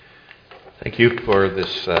Thank you for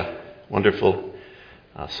this wonderful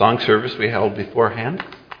song service we held beforehand.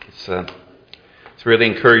 It's really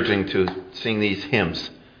encouraging to sing these hymns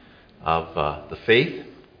of the faith,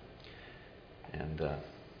 and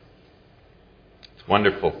it's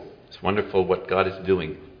wonderful. It's wonderful what God is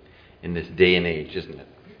doing in this day and age, isn't it?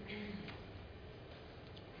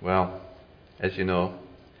 Well, as you know,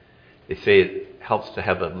 they say it helps to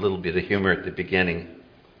have a little bit of humor at the beginning.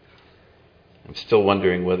 I'm still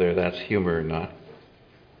wondering whether that's humor or not.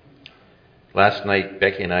 Last night,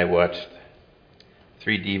 Becky and I watched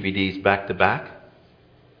 3 DVDs back to back.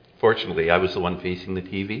 Fortunately, I was the one facing the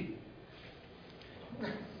TV.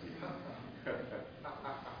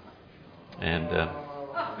 And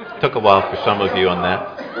it took a while for some of you on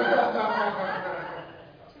that.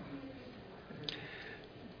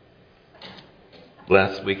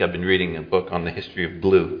 Last week, I've been reading a book on the history of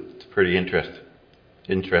blue. It's pretty interesting.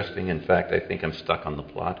 In fact, I think I'm stuck on the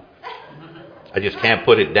plot. I just can't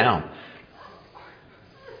put it down.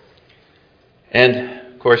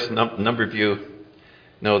 And, of course, a number of you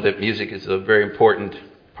know that music is a very important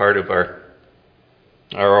part of our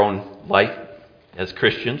own life as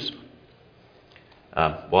Christians.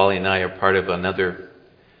 Wally and I are part of another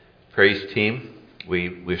praise team.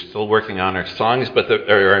 We're still working on our songs,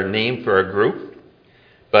 or our name for our group.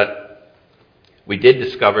 But we did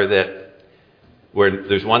discover that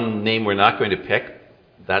there's one name we're not going to pick.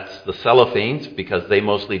 That's the Cellophanes, because they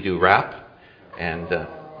mostly do rap. And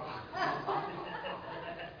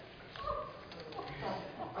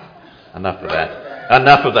enough of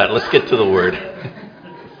that. Let's get to the word.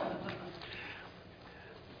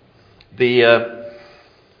 The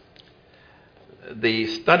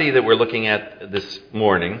study that we're looking at this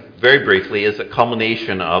morning, very briefly, is a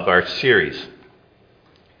culmination of our series.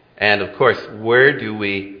 And of course, where do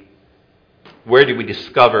we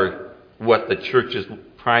discover what the church's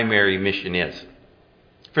primary mission is?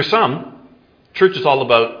 For some, church is all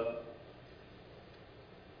about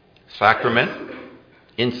sacrament,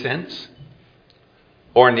 incense,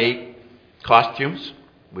 ornate costumes.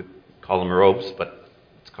 We call them robes, but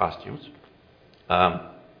it's costumes.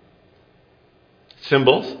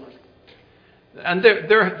 Symbols. And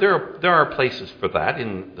there are places for that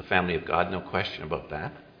in the family of God, no question about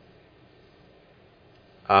that.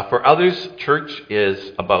 For others, church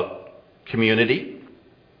is about community,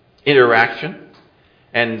 interaction,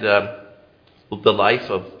 and the life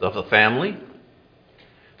of a family.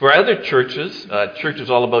 For other churches, church is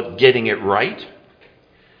all about getting it right,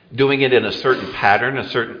 doing it in a certain pattern, a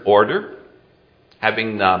certain order,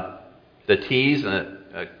 having the T's and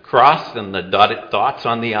a cross and the dotted dots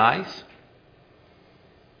on the I's.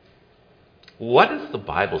 What does the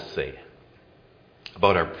Bible say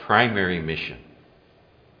about our primary mission?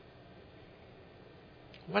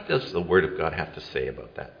 What does the Word of God have to say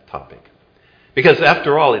about that topic? Because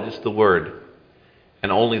after all, it is the Word, and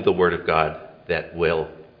only the Word of God, that will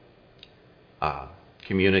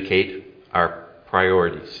communicate our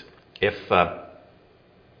priorities. If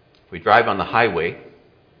we drive on the highway,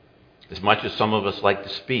 as much as some of us like to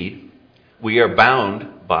speed, we are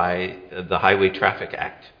bound by the Highway Traffic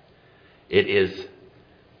Act. It is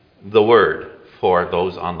the Word for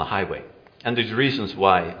those on the highway. And there's reasons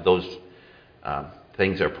why those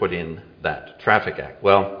things are put in that Traffic Act.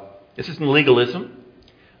 Well, this isn't legalism,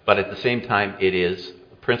 but at the same time, it is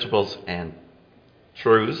principles and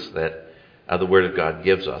truths that the Word of God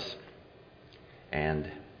gives us. And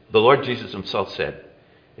the Lord Jesus himself said,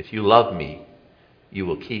 "If you love me, you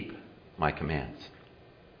will keep my commands."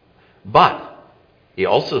 But he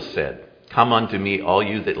also said, "Come unto me, all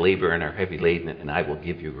you that labor and are heavy laden, and I will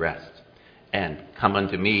give you rest." And come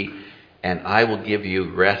unto me, and I will give you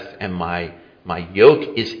rest, and my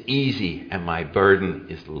yoke is easy and my burden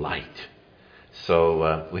is light.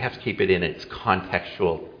 So we have to keep it in its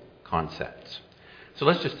contextual concepts. So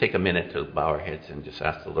let's just take a minute to bow our heads and just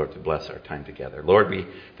ask the Lord to bless our time together. Lord, we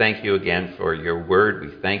thank you again for your word.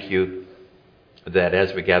 We thank you that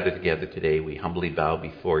as we gather together today, we humbly bow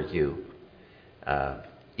before you.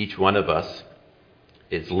 Each one of us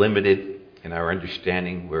is limited in our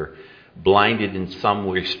understanding. We're blinded in some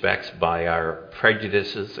respects by our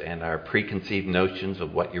prejudices and our preconceived notions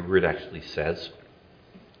of what your word actually says.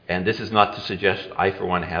 And this is not to suggest I, for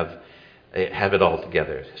one, have it all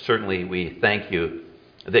together. Certainly, we thank you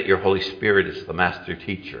that your Holy Spirit is the master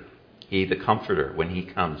teacher. He, the comforter, when he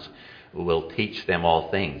comes, will teach them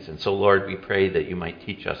all things. And so, Lord, we pray that you might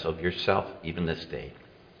teach us of yourself even this day,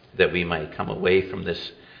 that we might come away from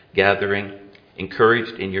this gathering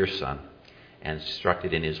encouraged in your Son and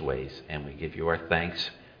instructed in his ways. And we give you our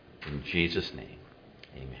thanks in Jesus' name.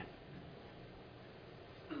 Amen.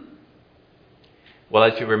 Well,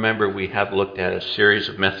 as you remember, we have looked at a series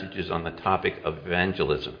of messages on the topic of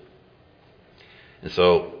evangelism. And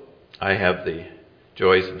so I have the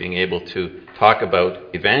joys of being able to talk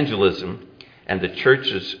about evangelism and the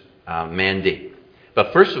church's mandate.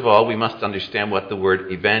 But first of all, we must understand what the word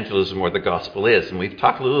evangelism or the gospel is. And we've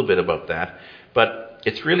talked a little bit about that. But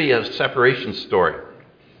it's really a separation story.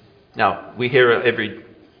 Now, we hear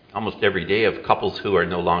almost every day of couples who are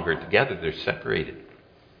no longer together. They're separated.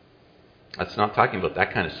 That's not talking about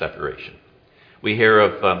that kind of separation. We hear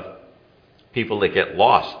of people that get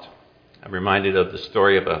lost. I'm reminded of the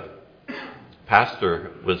story of a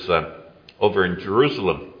pastor who was over in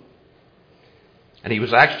Jerusalem. And he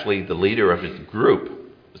was actually the leader of his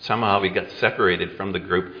group. But somehow he got separated from the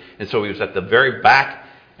group. And so he was at the very back.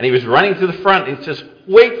 And he was running to the front. And he says,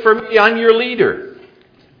 "Wait for me, I'm your leader."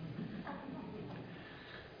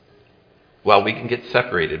 Well, we can get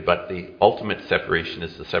separated, but the ultimate separation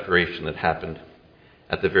is the separation that happened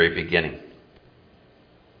at the very beginning.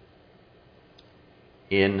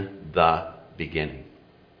 In the beginning.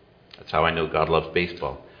 That's how I know God loves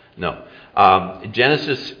baseball. No.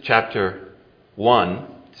 Genesis chapter 1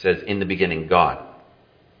 says, "In the beginning, God."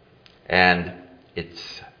 And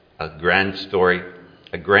it's a grand story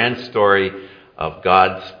of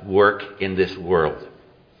God's work in this world.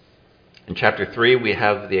 In chapter 3, we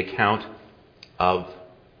have the account of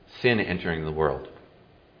sin entering the world.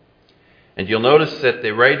 And you'll notice that the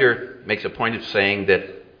writer makes a point of saying that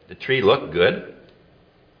the tree looked good,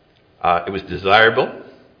 it was desirable,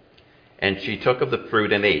 and she took of the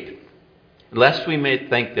fruit and ate. Lest we may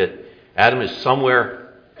think that Adam is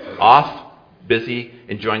somewhere off, busy,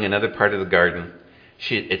 enjoying another part of the garden,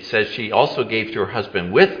 it says she also gave to her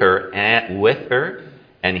husband with her,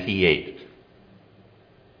 and he ate.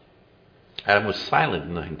 Adam was silent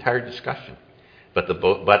in the entire discussion.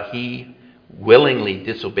 But he willingly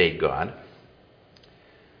disobeyed God,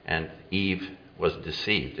 and Eve was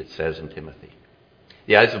deceived, it says in Timothy.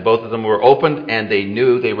 The eyes of both of them were opened, and they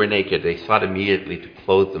knew they were naked. They sought immediately to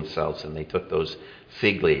clothe themselves, and they took those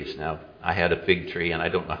fig leaves. Now, I had a fig tree, and I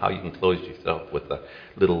don't know how you can clothe yourself with the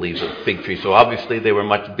little leaves of a fig tree. So obviously they were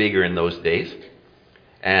much bigger in those days.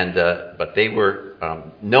 But they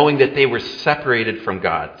were knowing that they were separated from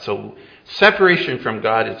God. So separation from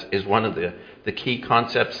God is one of the key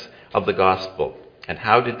concepts of the gospel. And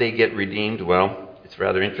how did they get redeemed? Well, it's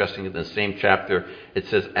rather interesting. In the same chapter, it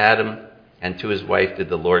says, "Adam and to his wife did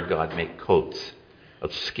the Lord God make coats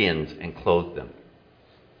of skins and clothe them."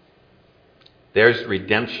 There's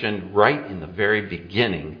redemption right in the very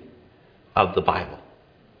beginning of the Bible.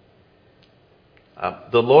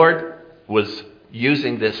 The Lord was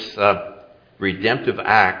using this redemptive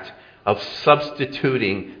act of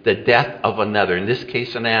substituting the death of another, in this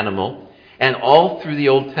case an animal. And all through the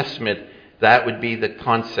Old Testament, that would be the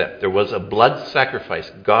concept. There was a blood sacrifice,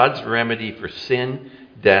 God's remedy for sin,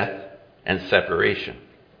 death, and separation.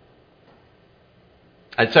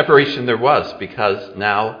 And separation there was, because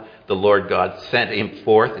now the Lord God sent him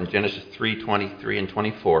forth in Genesis 3:23 and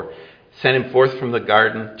 24, sent him forth from the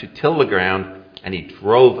garden to till the ground, and he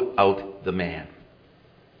drove out the man.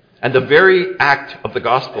 And the very act of the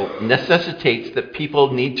gospel necessitates that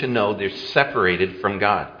people need to know they're separated from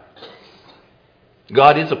God.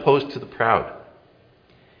 God is opposed to the proud.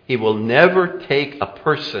 He will never take a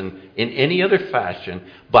person in any other fashion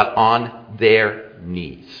but on their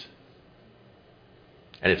knees.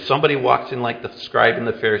 And if somebody walks in like the scribe and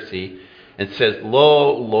the Pharisee and says,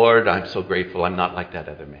 "Lo, Lord, I'm so grateful I'm not like that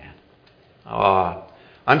other man.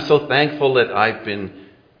 I'm so thankful that I've been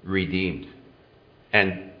redeemed."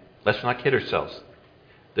 And let's not kid ourselves.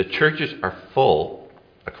 The churches are full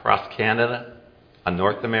across Canada,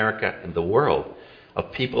 North America, and the world of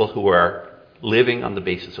people who are living on the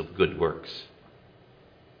basis of good works.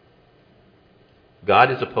 God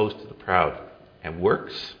is opposed to the proud, and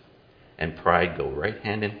works and pride go right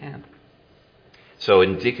hand in hand. So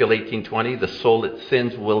in Ezekiel 18:20, the soul that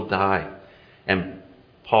sins will die. And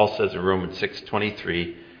Paul says in Romans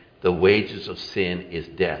 6:23, the wages of sin is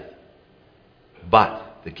death. But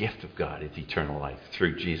the gift of God is eternal life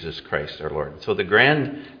through Jesus Christ our Lord. So the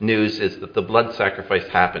grand news is that the blood sacrifice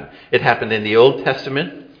happened. It happened in the Old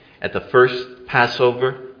Testament at the first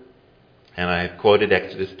Passover. And I have quoted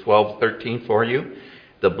Exodus 12:13 for you.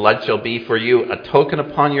 "The blood shall be for you a token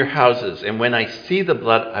upon your houses, and when I see the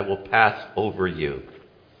blood, I will pass over you."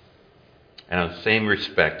 And in the same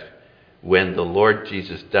respect, when the Lord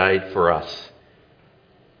Jesus died for us,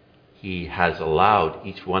 he has allowed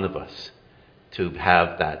each one of us to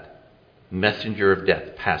have that messenger of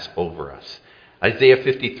death pass over us. Isaiah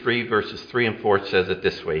 53 verses 3 and 4 says it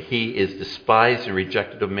this way: He is despised and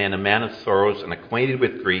rejected of men, a man of sorrows and acquainted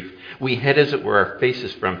with grief. We hid as it were our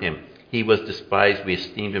faces from him. He was despised, we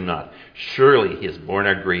esteemed him not. Surely he has borne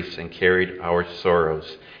our griefs and carried our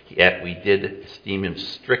sorrows. Yet we did esteem him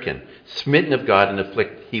stricken, smitten of God, and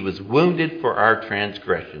afflicted. He was wounded for our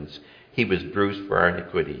transgressions. He was bruised for our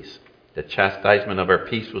iniquities. The chastisement of our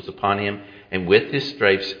peace was upon him, and with his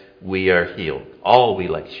stripes we are healed. All we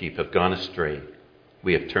like sheep have gone astray.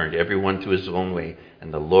 We have turned everyone to his own way,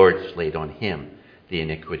 and the Lord has laid on him the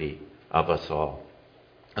iniquity of us all.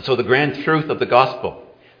 And so the grand truth of the gospel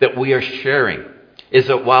that we are sharing is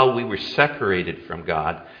that while we were separated from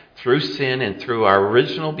God through sin and through our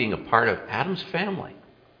original being a part of Adam's family,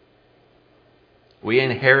 we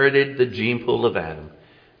inherited the gene pool of Adam,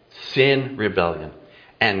 sin, rebellion,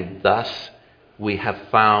 and thus we have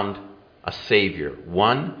found a Savior,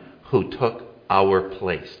 one who took our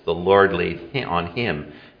place. The Lord laid on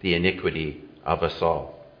him the iniquity of us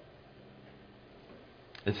all.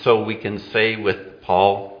 And so we can say with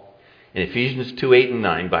Paul in Ephesians 2:8 and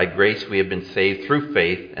 9, by grace we have been saved through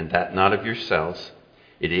faith, and that not of yourselves.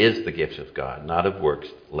 It is the gift of God, not of works,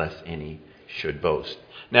 lest any should boast.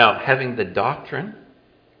 Now, having the doctrine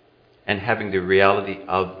and having the reality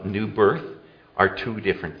of new birth are two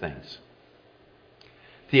different things.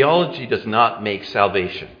 Theology does not make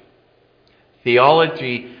salvation.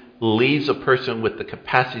 Theology leaves a person with the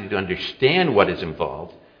capacity to understand what is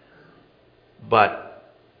involved,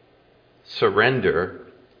 but surrender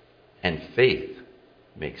and faith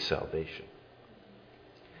makes salvation.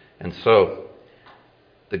 And so,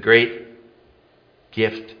 the great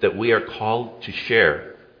gift that we are called to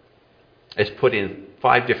share is put in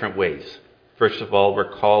 5 different ways. First of all,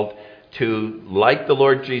 we're called to, like the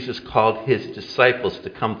Lord Jesus called his disciples to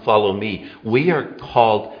come follow me, we are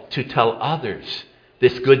called to tell others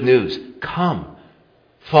this good news. Come,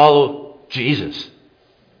 follow Jesus.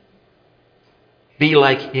 Be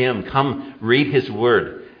like him. Come, read his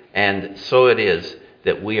word. And so it is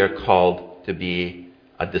that we are called to be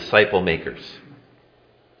a disciple makers.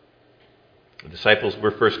 The disciples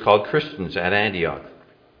were first called Christians at Antioch.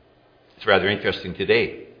 It's rather interesting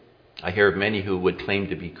today. I hear of many who would claim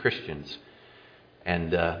to be Christians,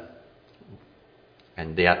 and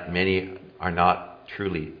yet many are not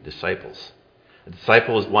truly disciples. A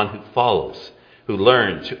disciple is one who follows, who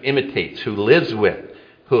learns, who imitates, who lives with,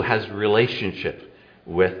 who has relationship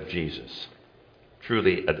with Jesus.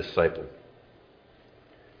 Truly a disciple.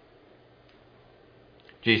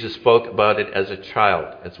 Jesus spoke about it as a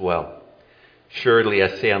child as well. Surely I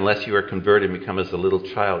say, unless you are converted and become as a little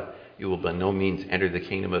child, you will by no means enter the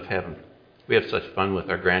kingdom of heaven. We have such fun with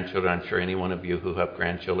our grandchildren. I'm sure any one of you who have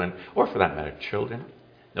grandchildren, or for that matter, children,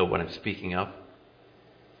 know what I'm speaking of.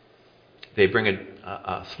 They bring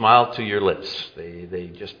a smile to your lips.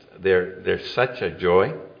 They're such a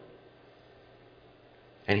joy.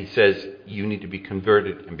 And he says, you need to be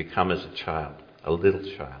converted and become as a child, a little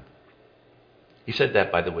child. He said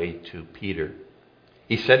that, by the way, to Peter.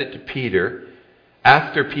 He said it to Peter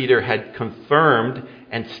after Peter had confirmed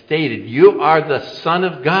and stated, you are the Son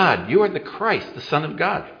of God. You are the Christ, the Son of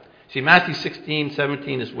God. See, Matthew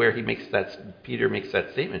 16:17 is where Peter makes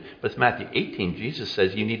that statement. But it's Matthew 18. Jesus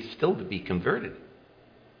says you need still to be converted.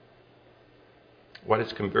 What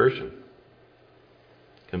is conversion?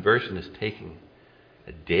 Conversion is taking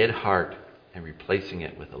a dead heart and replacing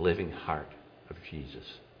it with a living heart of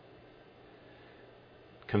Jesus.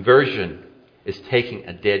 Conversion is taking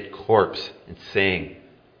a dead corpse and saying,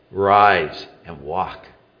 rise and walk.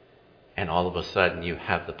 And all of a sudden you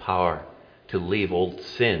have the power to leave old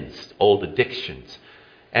sins, old addictions.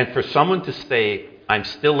 And for someone to say, I'm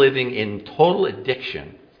still living in total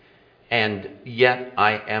addiction, and yet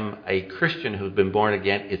I am a Christian who's been born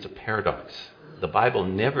again, it's a paradox. The Bible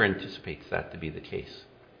never anticipates that to be the case.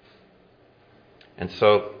 And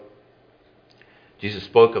so, Jesus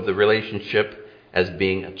spoke of the relationship as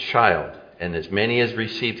being a child. And as many as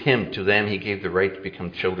received him, to them he gave the right to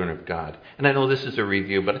become children of God. And I know this is a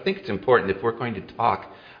review, but I think it's important if we're going to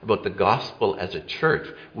talk about the gospel as a church,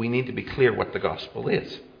 we need to be clear what the gospel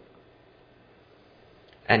is.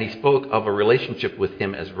 And he spoke of a relationship with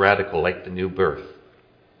him as radical, like the new birth.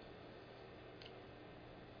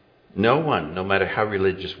 No one, no matter how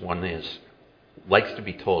religious one is, likes to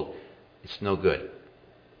be told, it's no good.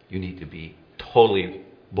 You need to be totally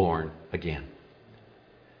born again.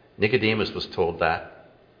 Nicodemus was told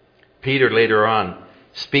that. Peter later on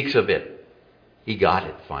speaks of it. He got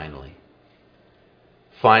it finally.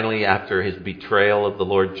 Finally, after his betrayal of the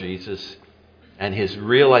Lord Jesus and his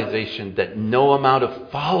realization that no amount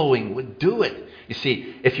of following would do it. You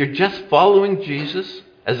see, if you're just following Jesus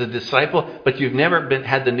as a disciple, but you've never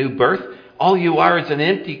had the new birth, all you are is an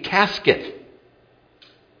empty casket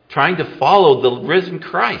trying to follow the risen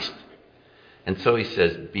Christ. And so he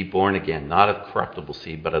says, be born again, not of corruptible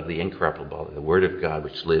seed, but of the incorruptible, the Word of God,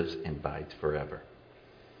 which lives and abides forever.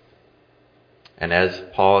 And as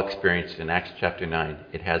Paul experienced in Acts chapter 9,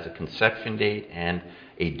 it has a conception date and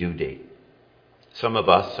a due date. Some of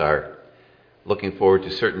us are looking forward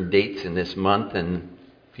to certain dates in this month and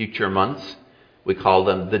future months. We call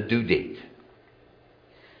them the due date,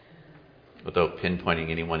 without pinpointing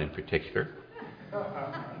anyone in particular.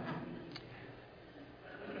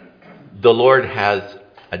 The Lord has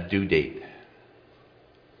a due date.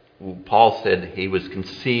 Paul said he was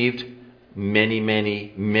conceived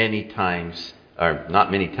many times, or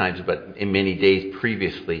not many times, but in many days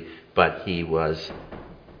previously, but he was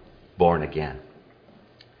born again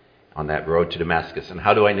on that road to Damascus. And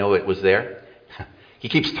how do I know it was there? He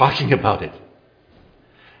keeps talking about it.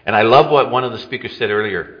 And I love what one of the speakers said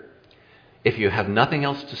earlier. If you have nothing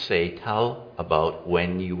else to say, tell about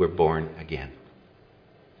when you were born again.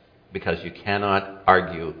 Because you cannot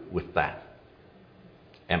argue with that.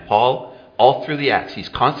 And Paul, all through the Acts, he's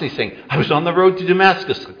constantly saying, I was on the road to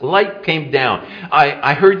Damascus. Light came down.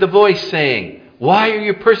 I heard the voice saying, why are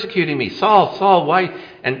you persecuting me? Saul, Saul, why?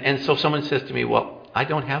 And so someone says to me, well, I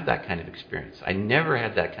don't have that kind of experience. I never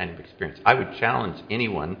had that kind of experience. I would challenge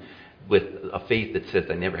anyone with a faith that says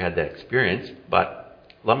I never had that experience. But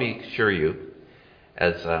let me assure you,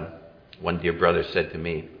 as one dear brother said to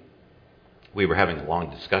me, we were having a long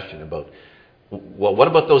discussion about, well, what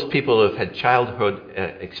about those people who have had childhood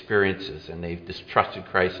experiences and they've distrusted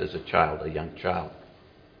Christ as a child, a young child?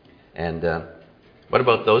 And what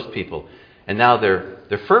about those people? And now they're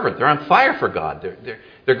fervent. They're on fire for God.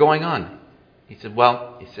 They're going on. He said,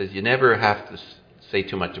 well, you never have to say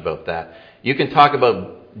too much about that. You can talk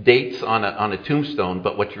about dates on a tombstone,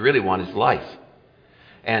 but what you really want is life.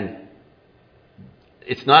 And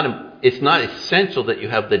it's not essential that you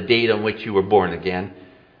have the date on which you were born again,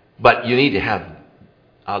 but you need to have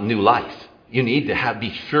a new life. You need to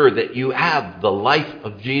be sure that you have the life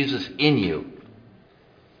of Jesus in you.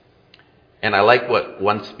 And I like what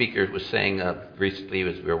one speaker was saying recently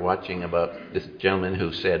as we were watching about this gentleman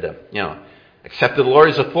who said, accepted the Lord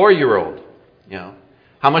as a 4-year-old.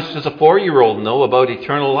 How much does a 4-year-old know about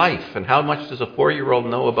eternal life? And how much does a 4-year-old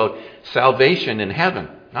know about salvation in heaven?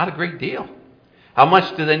 Not a great deal. How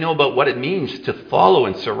much do they know about what it means to follow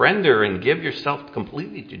and surrender and give yourself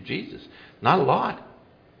completely to Jesus? Not a lot.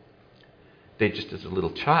 They're just as a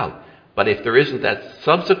little child. But if there isn't that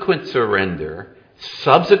subsequent surrender,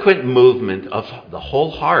 subsequent movement of the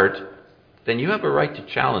whole heart, then you have a right to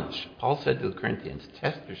challenge. Paul said to the Corinthians,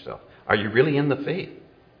 test yourself. Are you really in the faith?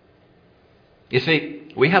 You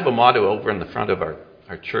see, we have a motto over in the front of our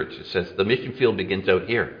church. It says, the mission field begins out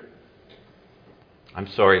here. I'm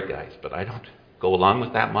sorry, guys, but I don't go along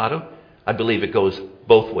with that motto. I believe it goes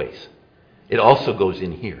both ways. It also goes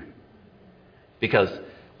in here. Because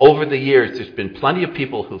over the years, there's been plenty of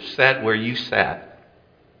people who've sat where you sat,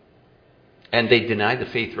 and they deny the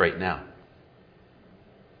faith right now.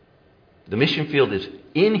 The mission field is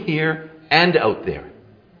in here and out there.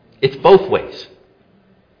 It's both ways.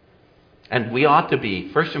 And we ought to be,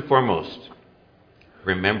 first and foremost,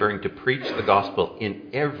 remembering to preach the gospel in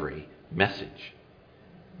every message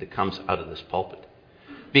that comes out of this pulpit.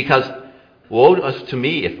 Because woe to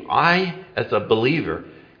me if I, as a believer,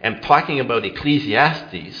 am talking about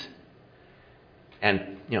Ecclesiastes,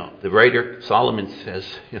 and the writer Solomon says,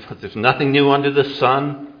 there's nothing new under the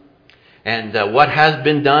sun, and what has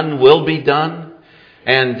been done will be done,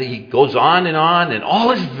 and he goes on, and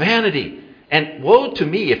all is vanity. And woe to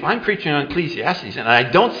me if I'm preaching on Ecclesiastes and I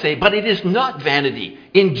don't say, but it is not vanity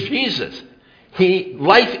in Jesus.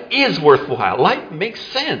 Life is worthwhile. Life makes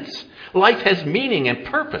sense. Life has meaning and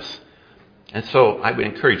purpose. And so I would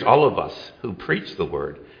encourage all of us who preach the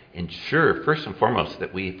word, ensure first and foremost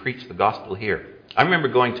that we preach the gospel here. I remember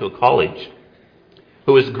going to a college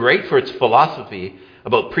who was great for its philosophy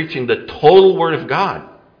about preaching the total word of God.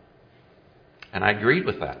 And I agreed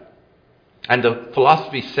with that. And the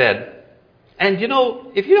philosophy said, and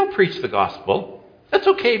if you don't preach the gospel, that's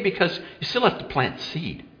okay because you still have to plant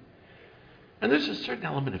seed. And there's a certain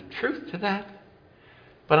element of truth to that.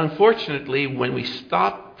 But unfortunately, when we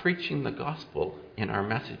stop preaching the gospel in our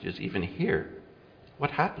messages, even here,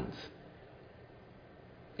 what happens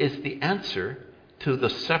is the answer to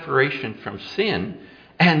the separation from sin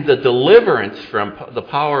and the deliverance from the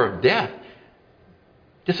power of death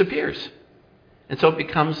disappears. And so it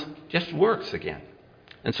becomes just works again.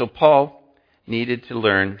 And so Paul needed to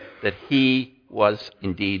learn that he was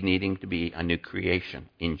indeed needing to be a new creation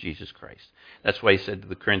in Jesus Christ. That's why he said to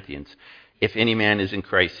the Corinthians, if any man is in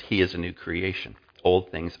Christ, he is a new creation.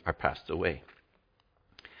 Old things are passed away.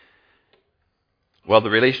 Well, the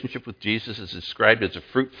relationship with Jesus is described as a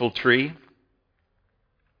fruitful tree.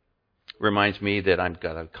 Reminds me that I've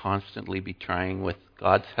got to constantly be trying with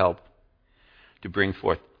God's help to bring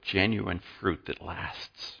forth genuine fruit that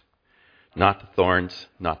lasts. Not the thorns,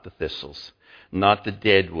 not the thistles, not the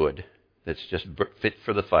dead wood that's just fit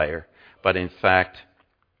for the fire, but in fact,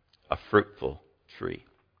 a fruitful tree.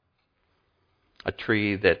 A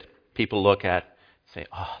tree that people look at and say,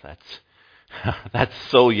 oh, that's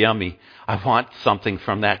so yummy. I want something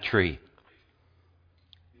from that tree.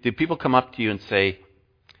 Do people come up to you and say,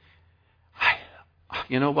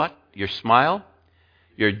 you know what? Your smile,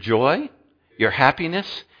 your joy, your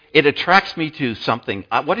happiness, it attracts me to something.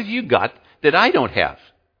 What have you got that I don't have?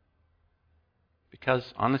 Because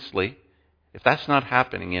honestly, if that's not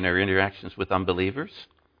happening in our interactions with unbelievers,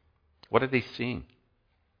 what are they seeing?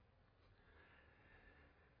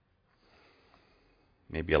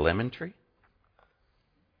 Maybe a lemon tree?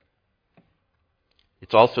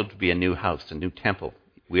 It's also to be a new house, a new temple.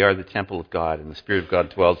 We are the temple of God, and the Spirit of God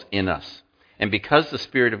dwells in us. And because the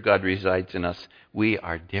Spirit of God resides in us, we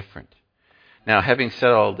are different. Now, having said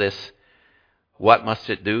all this, what must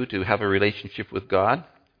it do to have a relationship with God?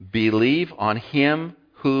 Believe on Him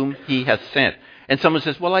whom He has sent. And someone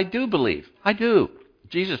says, well, I do believe. I do.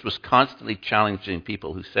 Jesus was constantly challenging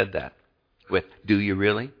people who said that with, do you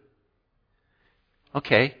really?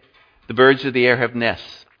 Okay. The birds of the air have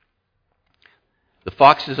nests. The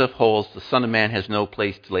foxes have holes. The Son of Man has no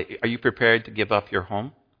place to lay. Are you prepared to give up your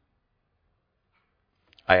home?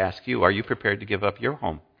 I ask you, are you prepared to give up your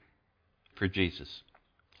home for Jesus?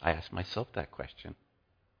 I ask myself that question.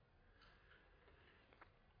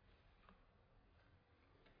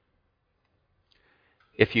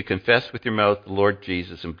 If you confess with your mouth the Lord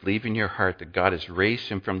Jesus and believe in your heart that God has raised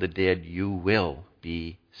Him from the dead, you will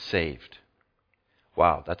be saved.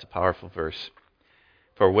 Wow, that's a powerful verse.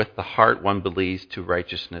 For with the heart one believes to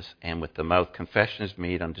righteousness, and with the mouth confession is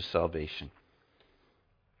made unto salvation.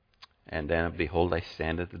 And then, behold, I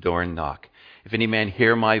stand at the door and knock. If any man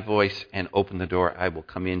hear my voice and open the door, I will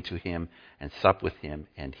come in to him and sup with him,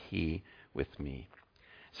 and he with me.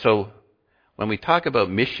 So, when we talk about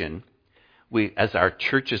mission, as our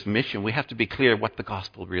church's mission, we have to be clear what the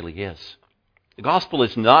gospel really is. The gospel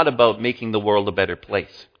is not about making the world a better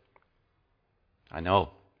place. I know,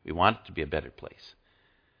 we want it to be a better place.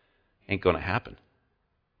 Ain't going to happen.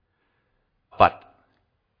 But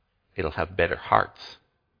it'll have better hearts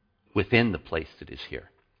within the place that is here.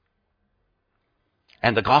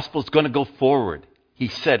 And the gospel is going to go forward. He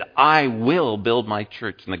said, I will build my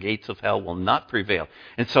church and the gates of hell will not prevail.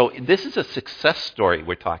 And so this is a success story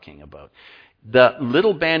we're talking about. The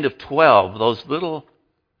little band of 12, those little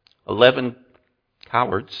 11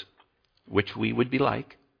 cowards, which we would be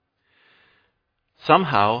like,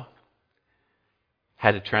 somehow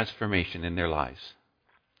had a transformation in their lives.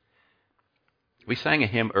 We sang a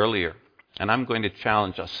hymn earlier, and I'm going to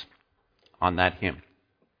challenge us on that hymn.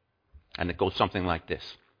 And it goes something like this.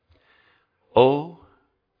 Oh,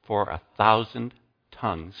 for 1,000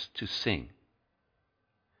 tongues to sing.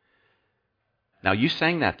 Now, you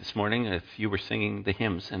sang that this morning if you were singing the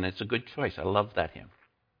hymns, and it's a good choice. I love that hymn.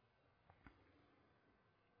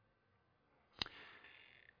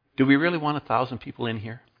 Do we really want 1,000 people in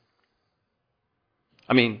here?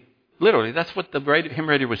 I mean, literally, that's what the hymn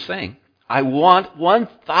writer was saying. I want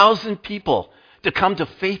 1,000 people to come to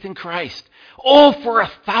faith in Christ. Oh, for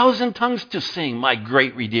 1,000 tongues to sing my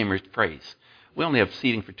great Redeemer's praise. We only have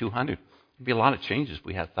seating for 200. There'd be a lot of changes if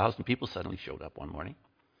we had 1,000 people suddenly showed up one morning.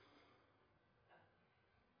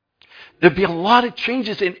 There'd be a lot of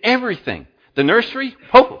changes in everything. The nursery,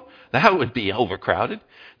 that would be overcrowded.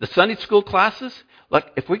 The Sunday school classes, look,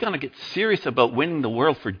 if we're going to get serious about winning the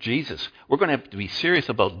world for Jesus, we're going to have to be serious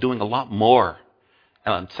about doing a lot more,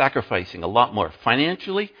 sacrificing a lot more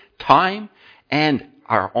financially, time, and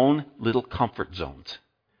our own little comfort zones.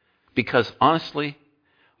 Because honestly,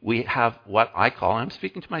 we have what I call, and I'm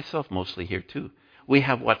speaking to myself mostly here too, we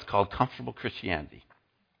have what's called comfortable Christianity.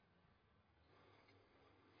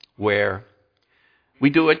 Where we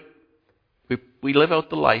do it, we live out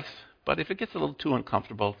the life, but if it gets a little too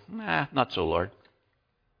uncomfortable, not so, Lord.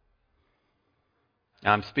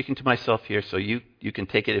 Now, I'm speaking to myself here, so you can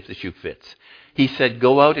take it if the shoe fits. He said,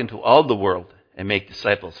 go out into all the world and make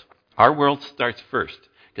disciples. Our world starts first,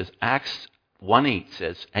 because Acts 1:8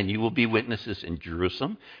 says, and you will be witnesses in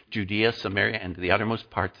Jerusalem, Judea, Samaria, and the uttermost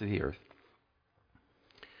parts of the earth.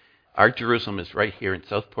 Our Jerusalem is right here in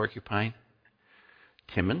South Porcupine,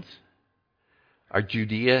 Timmins, Our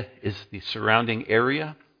Judea is the surrounding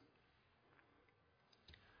area.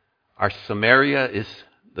 Our Samaria is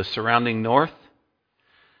the surrounding north.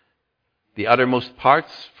 The uttermost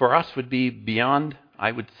parts for us would be beyond,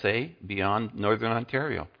 I would say, beyond northern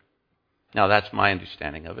Ontario. Now, that's my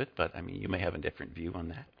understanding of it, but I mean, you may have a different view on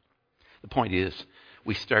that. The point is,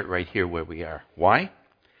 we start right here where we are. Why?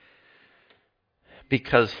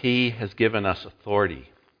 Because He has given us authority.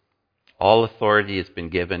 All authority has been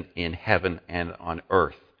given in heaven and on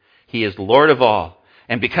earth. He is Lord of all.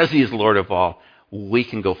 And because He is Lord of all, we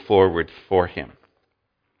can go forward for Him.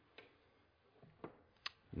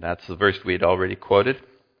 That's the verse we had already quoted.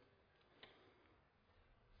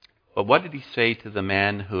 But what did He say to the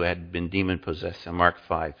man who had been demon-possessed in Mark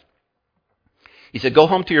 5? He said, go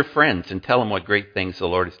home to your friends and tell them what great things the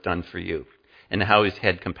Lord has done for you and how He's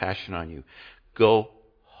had compassion on you. Go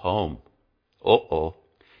home.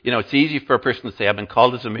 You know, it's easy for a person to say, I've been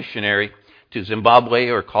called as a missionary to Zimbabwe,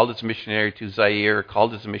 or called as a missionary to Zaire, or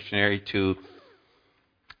called as a missionary to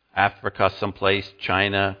Africa someplace,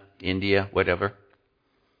 China, India, whatever.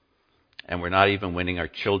 And we're not even winning our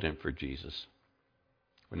children for Jesus.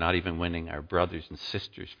 We're not even winning our brothers and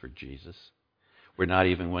sisters for Jesus. We're not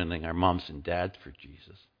even winning our moms and dads for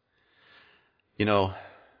Jesus. You know,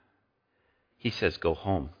 He says, go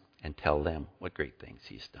home and tell them what great things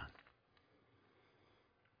He's done.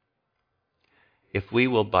 If we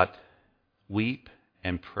will but weep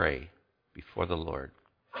and pray before the Lord,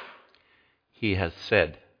 He has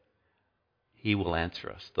said He will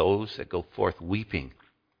answer us. Those that go forth weeping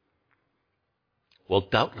will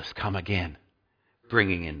doubtless come again,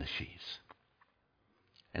 bringing in the sheaves.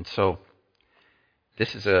 And so,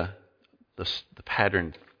 this is the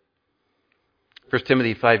pattern. 1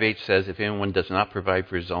 Timothy 5:8 says, if anyone does not provide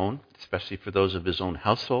for his own, especially for those of his own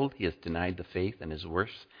household, he has denied the faith and is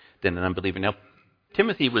worse than an unbeliever. Now,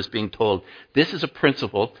 Timothy was being told, this is a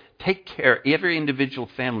principle. Take care. Every individual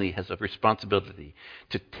family has a responsibility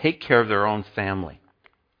to take care of their own family.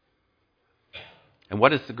 And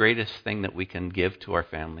what is the greatest thing that we can give to our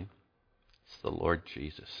family? It's the Lord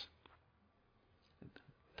Jesus.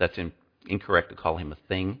 That's incorrect to call Him a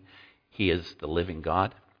thing. He is the living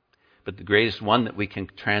God. But the greatest one that we can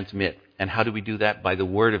transmit. And how do we do that? By the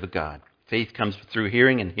Word of God. Faith comes through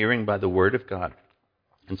hearing, and hearing by the Word of God.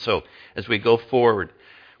 And so, as we go forward,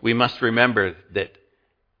 we must remember that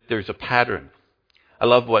there's a pattern. I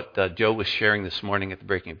love what Joe was sharing this morning at the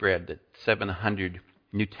Breaking Bread, that 700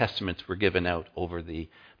 New Testaments were given out over the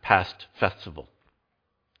past festival.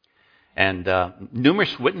 And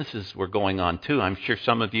numerous witnesses were going on too. I'm sure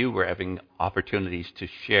some of you were having opportunities to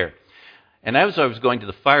share. And as I was going to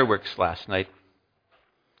the fireworks last night,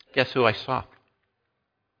 guess who I saw?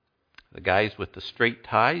 The guys with the straight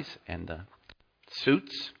ties and the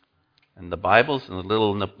suits and the Bibles and the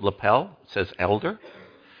little lapel. It says elder.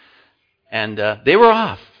 And they were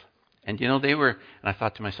off. And you know, and I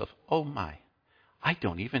thought to myself, oh my, I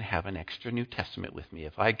don't even have an extra New Testament with me.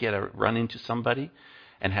 If I run into somebody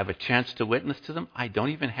and have a chance to witness to them, I don't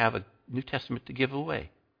even have a New Testament to give away.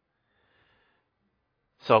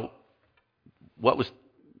 So, what was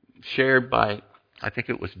shared by, I think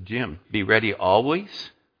it was Jim, be ready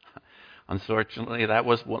always. Unfortunately, that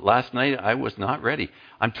was what last night I was not ready.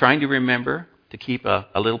 I'm trying to remember to keep a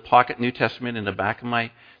little pocket New Testament in the back of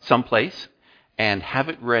my someplace and have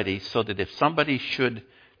it ready so that if somebody should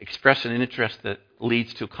express an interest that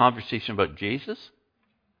leads to a conversation about Jesus,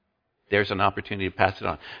 there's an opportunity to pass it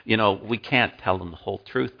on. You know, we can't tell them the whole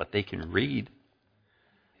truth, but they can read.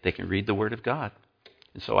 They can read the Word of God.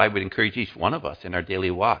 And so I would encourage each one of us in our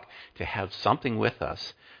daily walk to have something with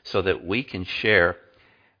us so that we can share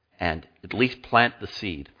and at least plant the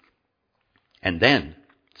seed. And then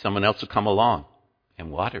someone else will come along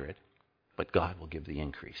and water it, but God will give the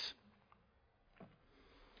increase.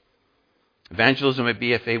 Evangelism at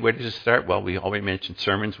BFA, where does it start? Well, we already mentioned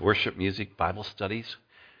sermons, worship, music, Bible studies.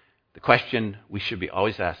 The question we should be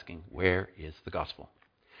always asking, where is the gospel?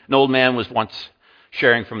 An old man was once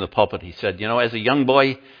sharing from the pulpit. He said, you know, as a young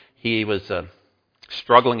boy, he was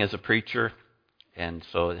struggling as a preacher, and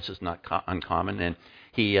so this is not uncommon. And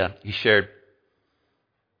he shared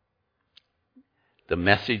the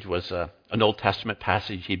message was an Old Testament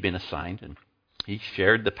passage he'd been assigned, and he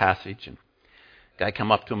shared the passage. And a guy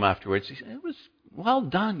come up to him afterwards. He said, "It was well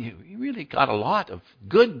done. You really got a lot of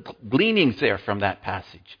good gleanings there from that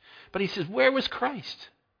passage." But he says, "Where was Christ?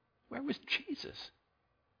 Where was Jesus?"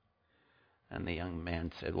 And the young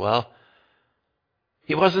man said, "Well,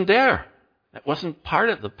 he wasn't there. That wasn't part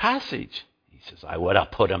of the passage." He says, "I would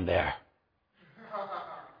have put him there."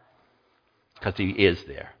 Because he is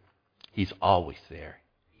there. He's always there.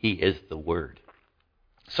 He is the Word.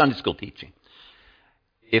 Sunday school teaching.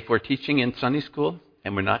 If we're teaching in Sunday school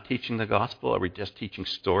and we're not teaching the gospel, or we're just teaching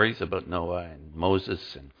stories about Noah and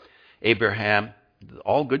Moses and Abraham,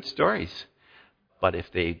 all good stories. But if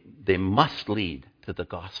they must lead to the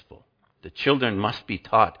gospel. The children must be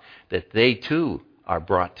taught that they too are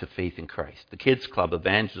brought to faith in Christ. The Kids Club,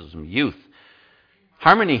 evangelism, youth,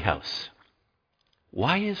 Harmony House.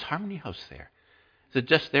 Why is Harmony House there? Is it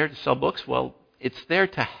just there to sell books? Well, it's there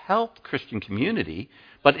to help Christian community,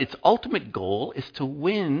 but its ultimate goal is to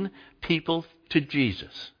win people to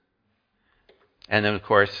Jesus. And then, of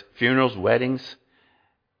course, funerals, weddings.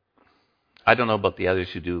 I don't know about the others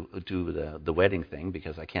who do the wedding thing,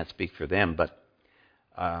 because I can't speak for them, but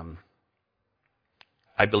I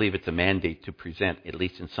believe it's a mandate to present, at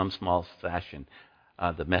least in some small fashion,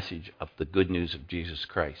 the message of the good news of Jesus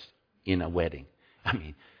Christ in a wedding.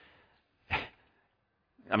 I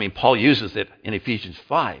mean, Paul uses it in Ephesians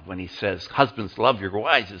 5 when he says, husbands, love your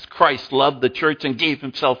wives as Christ loved the church and gave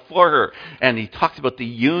himself for her. And he talks about the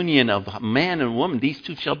union of man and woman. These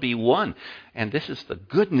two shall be one. And this is the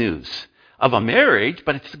good news of a marriage,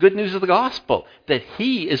 but it's the good news of the gospel, that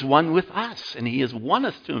he is one with us, and he has won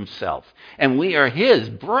us to himself. And we are his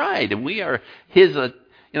bride, and we are his, I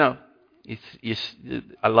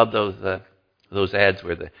love those ads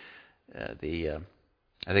where I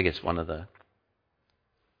think it's one of the,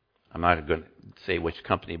 I'm not going to say which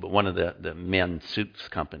company, but one of the men's suits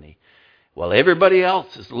company. While everybody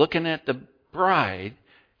else is looking at the bride,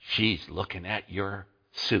 she's looking at your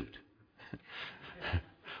suit.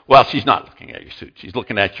 Well, she's not looking at your suit. She's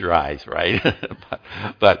looking at your eyes, right?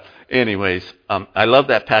 but anyways, I love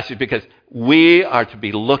that passage because we are to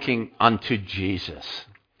be looking unto Jesus.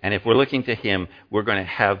 And if we're looking to him, we're going to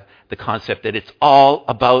have the concept that it's all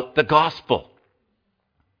about the gospel.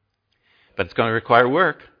 But it's going to require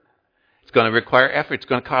work. It's going to require effort. It's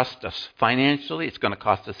going to cost us financially. It's going to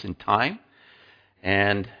cost us in time.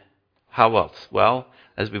 And how else? Well,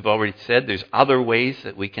 as we've already said, there's other ways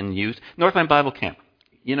that we can use. Northland Bible Camp.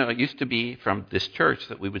 It used to be from this church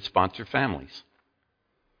that we would sponsor families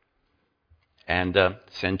and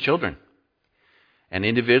send children. And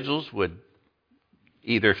individuals would,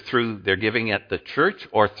 either through their giving at the church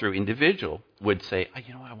or through individual, would say, I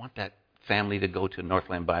want that family to go to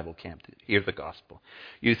Northland Bible Camp to hear the gospel.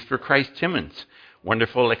 Youth for Christ Timmins,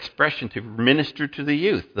 wonderful expression to minister to the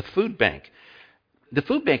youth. The food bank. The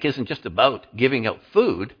food bank isn't just about giving out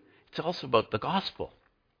food, it's also about the gospel.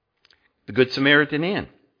 The Good Samaritan Inn.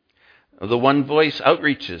 The One Voice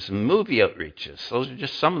outreaches and movie outreaches. Those are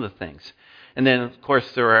just some of the things. And then, of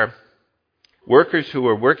course, there are workers who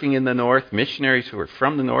are working in the north, missionaries who are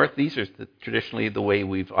from the north. These are traditionally the way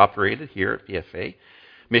we've operated here at PFA.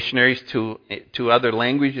 Missionaries to other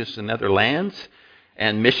languages and other lands,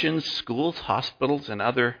 and missions, schools, hospitals, and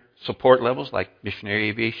other support levels like missionary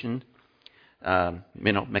aviation,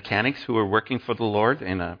 mechanics who are working for the Lord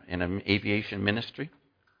in an aviation ministry.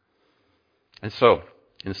 And so,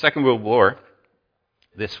 in the Second World War,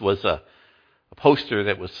 this was a poster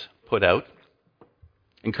that was put out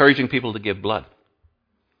encouraging people to give blood.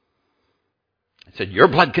 It said, your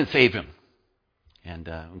blood can save him. And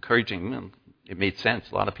encouraging, it made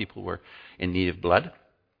sense. A lot of people were in need of blood.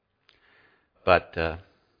 But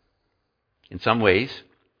in some ways,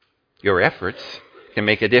 your efforts can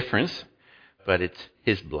make a difference, but it's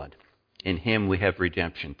his blood. In him we have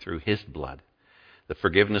redemption through his blood, the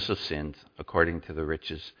forgiveness of sins according to the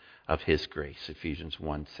riches of his grace, Ephesians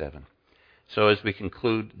 1:7. So as we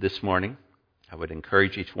conclude this morning, I would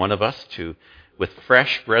encourage each one of us to, with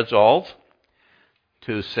fresh resolve,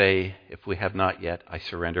 to say, if we have not yet, I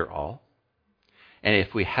surrender all. And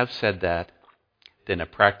if we have said that, then in a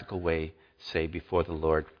practical way, say before the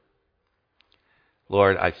Lord,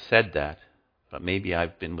 Lord, I've said that, but maybe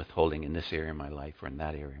I've been withholding in this area of my life or in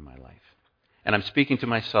that area of my life. And I'm speaking to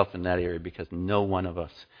myself in that area because no one of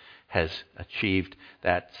us has achieved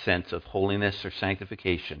that sense of holiness or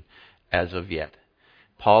sanctification as of yet.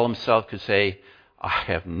 Paul himself could say, I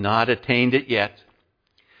have not attained it yet.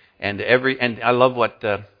 And I love what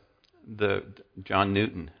the John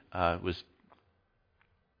Newton was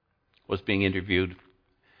being interviewed.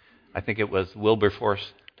 I think it was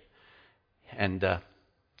Wilberforce. And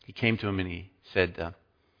he came to him and he said,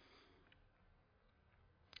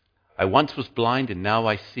 I once was blind and now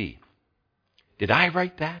I see. Did I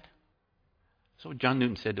write that? So John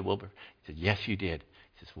Newton said to Wilbur, he said, yes, you did.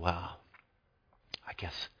 He says, wow, I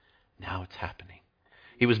guess now it's happening.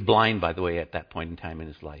 He was blind, by the way, at that point in time in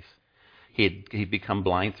his life. He'd become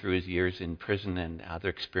blind through his years in prison and other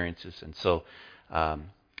experiences. And so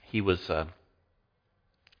it was the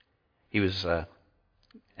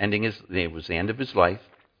end of his life.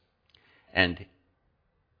 And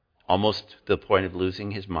almost to the point of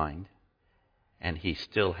losing his mind, and he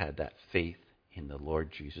still had that faith in the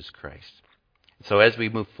Lord Jesus Christ. So as we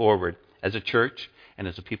move forward as a church and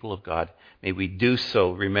as a people of God, may we do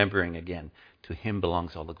so remembering again, to him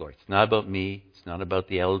belongs all the glory. It's not about me. It's not about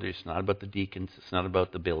the elders. It's not about the deacons. It's not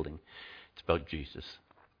about the building. It's about Jesus.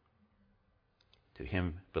 To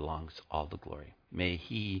him belongs all the glory. May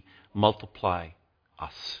he multiply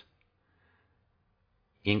us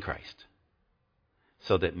in Christ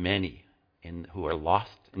so that many who are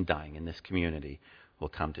lost and dying in this community will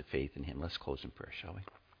come to faith in him. Let's close in prayer, shall we?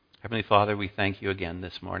 Heavenly Father, we thank you again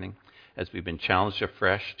this morning as we've been challenged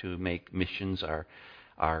afresh to make missions our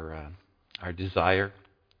desire,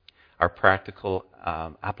 our practical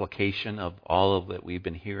application of all of that we've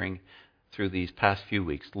been hearing through these past few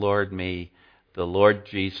weeks. Lord, may the Lord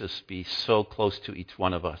Jesus be so close to each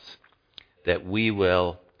one of us that we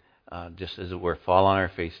will, just as it were, fall on our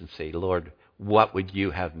face and say, Lord, what would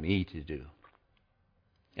you have me to do?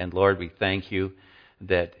 And Lord, we thank you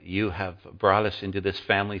that you have brought us into this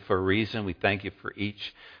family for a reason. We thank you for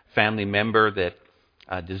each family member that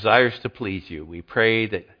desires to please you. We pray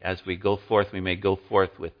that as we go forth, we may go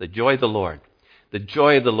forth with the joy of the Lord. The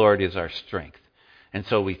joy of the Lord is our strength. And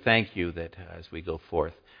so we thank you that as we go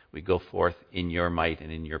forth in your might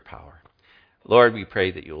and in your power. Lord, we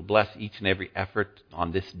pray that you will bless each and every effort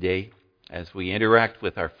on this day as we interact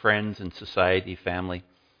with our friends and society, family.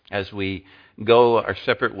 As we go our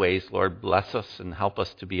separate ways, Lord, bless us and help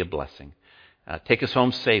us to be a blessing. Take us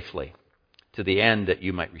home safely to the end that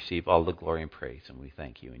you might receive all the glory and praise. And we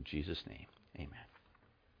thank you in Jesus' name. Amen.